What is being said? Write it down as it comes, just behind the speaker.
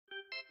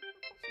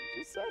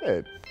You said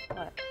it.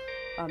 What?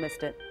 Oh, I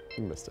missed it.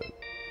 You missed it.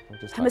 I'm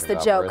just I missed the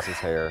talking joke. about Marissa's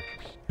hair.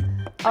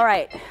 All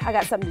right, I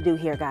got something to do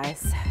here,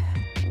 guys.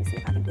 Let me see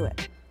if I can do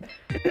it.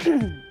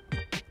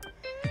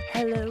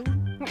 Hello.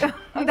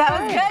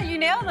 That was good. You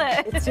nailed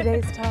it. It's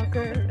today's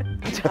talker.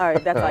 All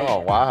right, that's all. Oh,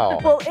 wow.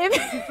 Well,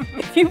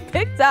 if you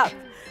picked up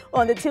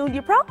on the tune,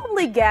 you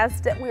probably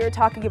guessed that we were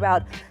talking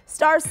about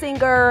star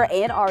singer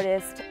and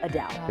artist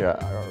Adele.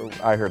 Yeah,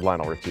 I heard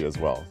Lionel Richie as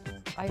well.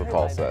 That's what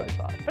Paul said.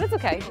 But it's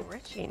okay.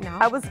 Richie, no.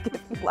 I was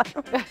giving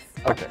Lionel.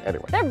 Okay,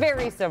 anyway. They're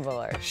very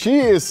similar. She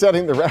is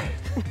setting the record.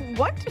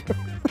 What?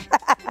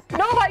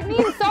 No, I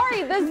mean,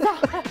 sorry, the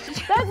song.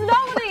 That's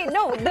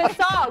not what the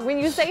song. When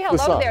you say hello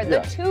song, there, the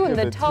yeah. tune, Yeah,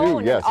 the the tone,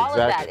 tune, yes, and all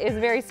exactly. of that is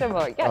very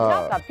similar. Yeah,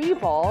 not the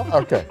people.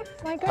 Okay.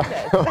 My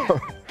goodness.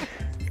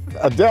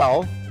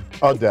 Adele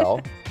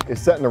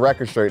is setting the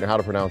record straight on how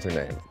to pronounce her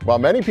name. While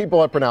many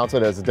people have pronounced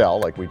it as Adele,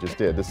 like we just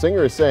did, the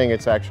singer is saying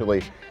it's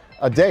actually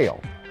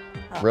Adele.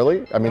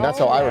 Really? I mean, that's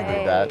how I would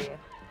read that.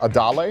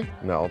 Adele?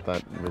 No,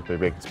 that would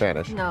be in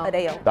Spanish. No.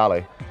 Adele.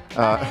 Dale.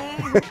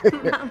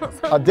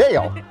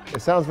 Adele.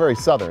 It sounds very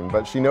Southern,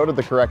 but she noted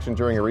the correction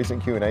during a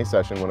recent Q&A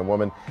session when a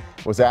woman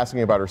was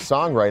asking about her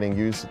songwriting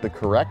used the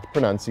correct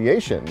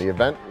pronunciation. The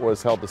event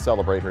was held to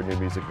celebrate her new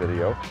music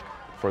video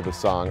for the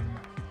song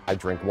I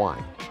Drink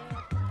Wine.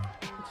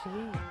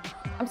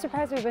 I'm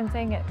surprised we've been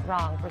saying it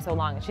wrong for so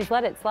long. She's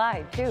let it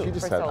slide, too, She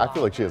just for had, so I long.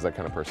 feel like she has that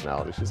kind of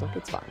personality. She's like,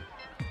 it's fine.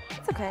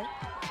 It's okay.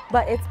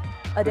 But it's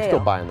Adele. still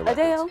buying the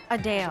records.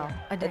 Adele.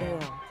 Adele.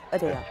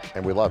 Adele.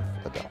 And we love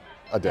Adele.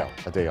 Adele.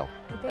 Adele.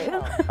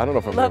 I don't know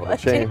if I'm Love able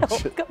to change Adele.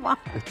 it. Come on.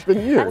 It's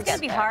been years. It's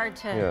gonna be hard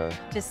to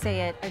Yeah.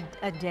 say it.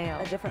 Adele.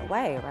 A different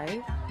way,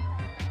 right?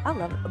 I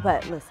love it.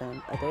 But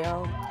listen,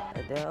 Adele,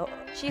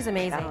 She's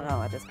amazing. I don't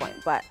know at this point,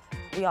 but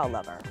we all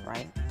love her,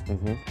 right?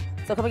 Mm-hmm.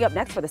 So coming up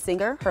next for the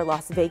singer, her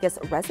Las Vegas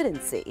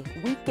residency.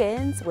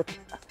 Weekends with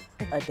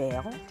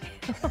Adele.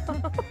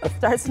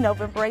 Starts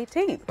November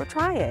 18th. We're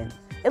trying.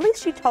 At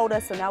least she told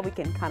us, so now we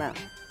can kind of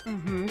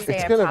say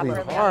It's it going to be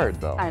properly. hard,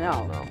 though. I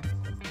know.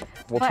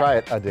 We'll But- try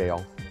it,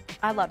 Adele.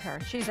 I love her.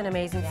 She's an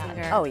amazing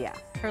singer. Oh, yeah.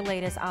 Her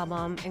latest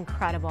album,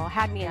 incredible.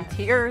 Had me in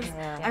tears.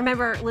 Yeah. I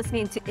remember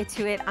listening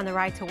to it on the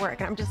ride to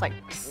work, and I'm just like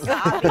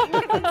sobbing.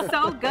 It's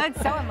so good,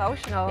 so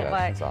emotional. Yeah,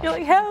 but it's awesome. You're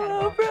like,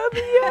 hello from the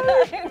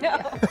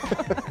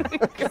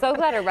So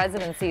glad her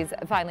residency's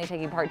finally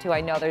taking part, too. I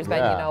know there's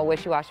been,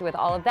 wishy-washy with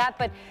all of that,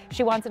 but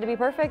she wants it to be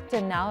perfect,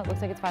 and now it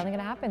looks like it's finally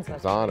going to happen. So It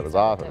was on, it was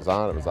off, it was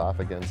on, it was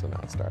off again, so now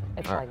it's starting.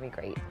 It's All going right. to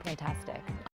be great. Fantastic.